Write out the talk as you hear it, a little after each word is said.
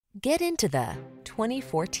Get into the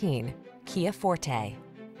 2014 Kia Forte.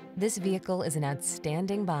 This vehicle is an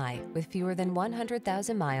outstanding buy with fewer than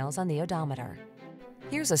 100,000 miles on the odometer.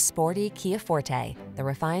 Here's a sporty Kia Forte, the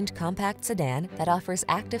refined compact sedan that offers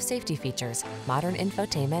active safety features, modern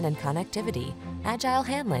infotainment and connectivity, agile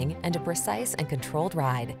handling, and a precise and controlled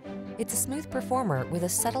ride. It's a smooth performer with a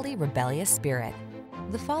subtly rebellious spirit.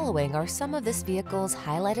 The following are some of this vehicle's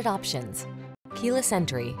highlighted options: keyless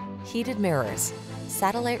entry, heated mirrors,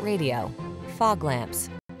 satellite radio, fog lamps,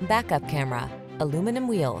 backup camera, aluminum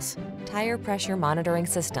wheels, tire pressure monitoring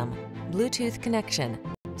system, Bluetooth connection,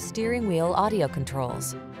 steering wheel audio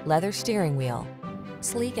controls, leather steering wheel.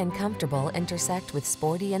 Sleek and comfortable intersect with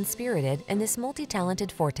sporty and spirited in this multi-talented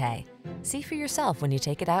Forte. See for yourself when you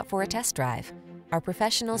take it out for a test drive. Our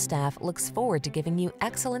professional staff looks forward to giving you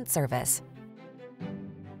excellent service.